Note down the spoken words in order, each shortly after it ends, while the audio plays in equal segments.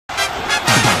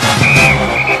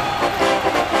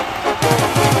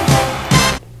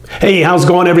Hey, how's it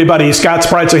going, everybody? Scott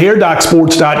Spreitzer here,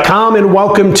 DocSports.com, and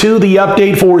welcome to the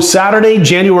update for Saturday,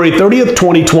 January 30th,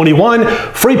 2021.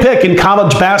 Free pick in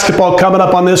college basketball coming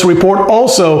up on this report.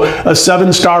 Also, a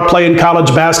 7-star play in college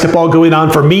basketball going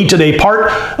on for me today.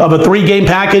 Part of a 3-game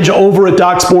package over at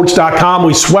DocSports.com.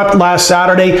 We swept last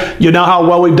Saturday. You know how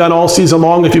well we've done all season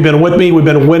long. If you've been with me, we've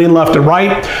been winning left and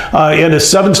right. And the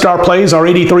 7-star plays are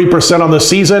 83% on the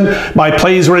season. My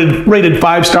plays rated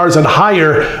 5 stars and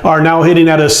higher are now hitting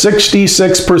at a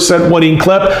 66% winning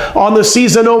clip. On the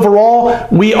season overall,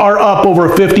 we are up over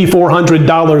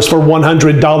 $5,400 for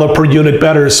 $100 per unit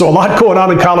bettors. So a lot going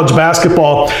on in college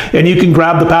basketball, and you can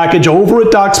grab the package over at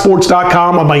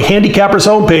DocSports.com on my handicappers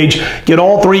homepage. Get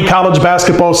all 3 college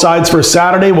basketball sides for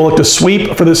Saturday. We'll look to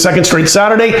sweep for the 2nd straight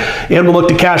Saturday, and we'll look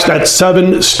to cash that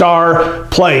 7-star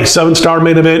play, 7-star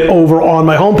main event over on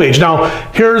my homepage. Now,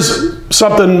 here's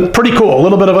something pretty cool. A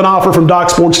little bit of an offer from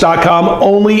DocSports.com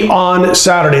only on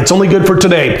Saturday. It's only good for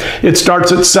today. It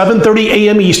starts at 7:30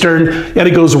 a.m. Eastern, and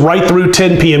it goes right through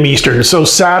 10 p.m. Eastern. So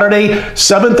Saturday,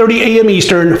 7:30 a.m.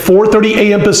 Eastern, 4:30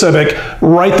 a.m. Pacific,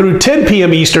 right through 10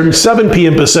 p.m. Eastern, 7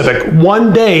 p.m. Pacific.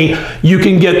 One day, you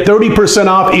can get 30%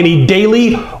 off any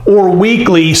daily or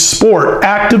weekly sport,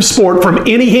 active sport from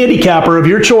any handicapper of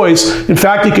your choice. In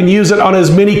fact, you can use it on as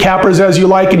many cappers as you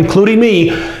like, including me,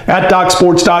 at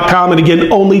DocSports.com. And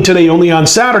again, only today, only on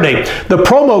Saturday. The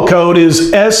promo code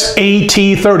is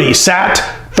SAT30,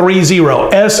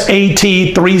 SAT30,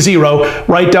 SAT30.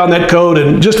 Write down that code.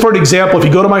 And just for an example, if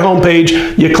you go to my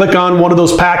homepage, you click on one of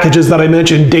those packages that I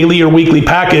mentioned, daily or weekly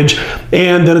package,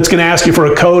 and then it's going to ask you for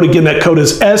a code. Again, that code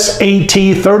is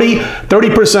SAT30,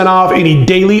 30% off any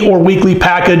daily or weekly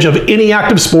package of any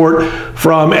active sport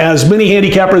from as many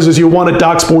handicappers as you want at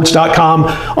DocSports.com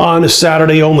on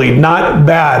Saturday only. Not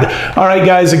bad. All right,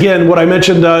 guys, again, what I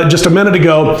mentioned just a minute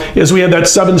ago is we had that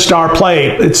 7-star play.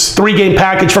 It's 3-game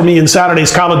package for me in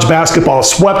Saturday's college basketball.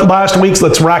 Swept last week's.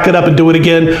 Let's rack it up and do it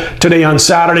again today on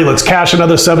Saturday. Let's cash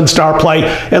another 7-star play,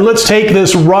 and let's take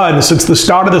this run since the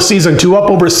start of the season to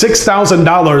up over $6,000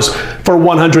 for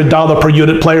 $100 per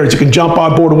unit players. You can jump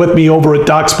on board with me over at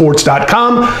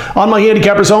DocSports.com on my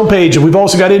handicappers homepage. And we've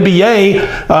also got NBA,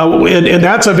 and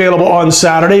that's available on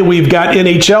Saturday. We've got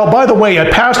NHL. By the way, I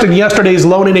passed in yesterday's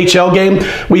lone NHL game.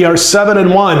 We are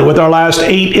 7-1 with our last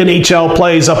 8 NHL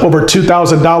plays, up over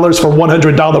 $2,000 for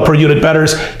 $100 per unit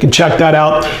bettors. You can check that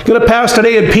out. Going to pass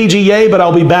today in PGA, but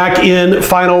I'll be back in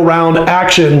final round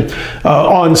action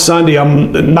on Sunday.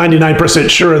 I'm 99%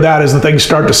 sure of that as the things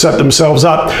start to set themselves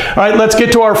up. All right, let's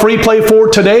get to our free play for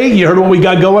today. You heard what we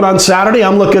got going on Saturday.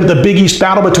 I'm looking at the Big East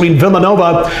battle between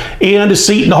Villanova and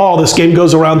Seton Hall. This game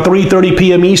goes around 3:30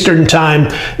 p.m. Eastern time,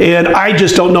 and I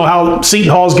just don't know how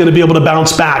Seton Hall is going to be able to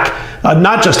bounce back.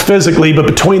 Not just physically, but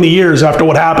between the years after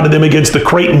what happened to them against the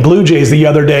Creighton Blue Jays the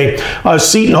other day.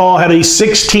 Seton Hall had a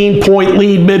 16-point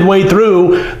lead midway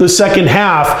through the second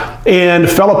half and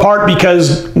fell apart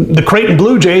because the Creighton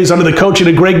Blue Jays, under the coaching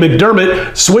of Greg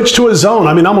McDermott, switched to a zone.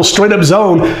 I mean, almost straight-up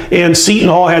zone, and Seton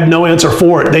Hall had no answer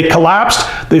for it. They collapsed.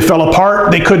 They fell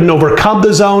apart. They couldn't overcome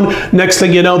the zone. Next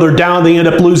thing you know, they're down. They end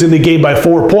up losing the game by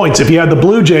 4 points. If you had the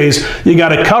Blue Jays, you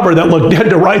got a cover that looked dead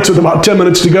to rights with about 10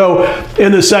 minutes to go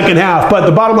in the second half. But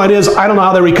the bottom line is, I don't know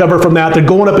how they recover from that. They're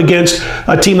going up against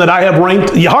a team that I have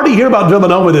ranked. You hardly hear about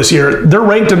Villanova this year. They're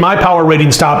ranked in my power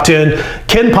ratings top 10.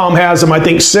 Ken Palm has them, I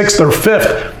think, 6th or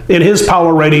 5th in his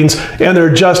power ratings, and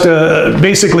they're just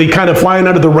basically kind of flying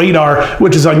under the radar,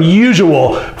 which is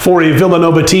unusual for a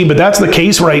Villanova team, but that's the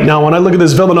case right now. When I look at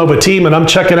this Villanova team and I'm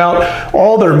checking out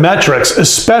all their metrics,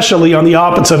 especially on the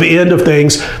offensive end of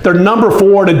things, they're number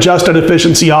 4 in adjusted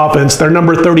efficiency offense. They're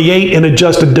number 38 in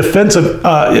adjusted defensive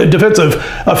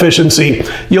efficiency.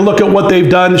 You look at what they've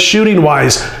done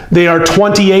shooting-wise. They are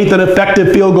 28th in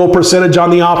effective field goal percentage on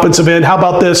the offensive end. How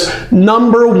about this?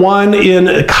 Number 1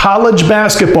 in college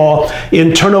basketball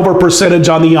in turnover percentage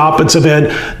on the offensive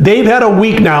end. They've had a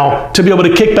week now to be able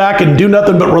to kick back and do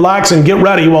nothing but relax and get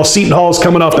ready while Seton Hall is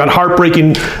coming off that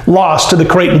heartbreaking loss to the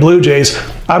Creighton Blue Jays.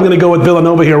 I'm going to go with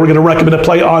Villanova here. We're going to recommend a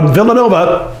play on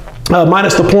Villanova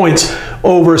minus the points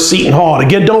over Seton Hall. And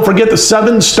again, don't forget the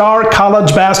 7-star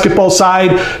college basketball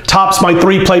side tops my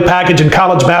 3-play package in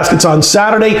college baskets on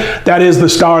Saturday. That is the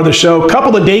star of the show. A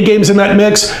couple of day games in that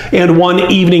mix and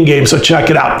 1 evening game, so check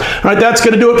it out. All right, that's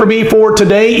going to do it for me for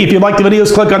today. If you like the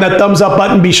videos, click on that thumbs up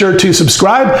button. Be sure to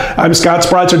subscribe. I'm Scott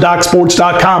Spreitzer,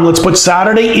 DocSports.com. Let's put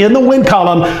Saturday in the win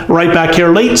column right back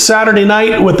here late Saturday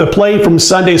night with the play from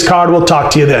Sunday's card. We'll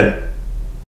talk to you then.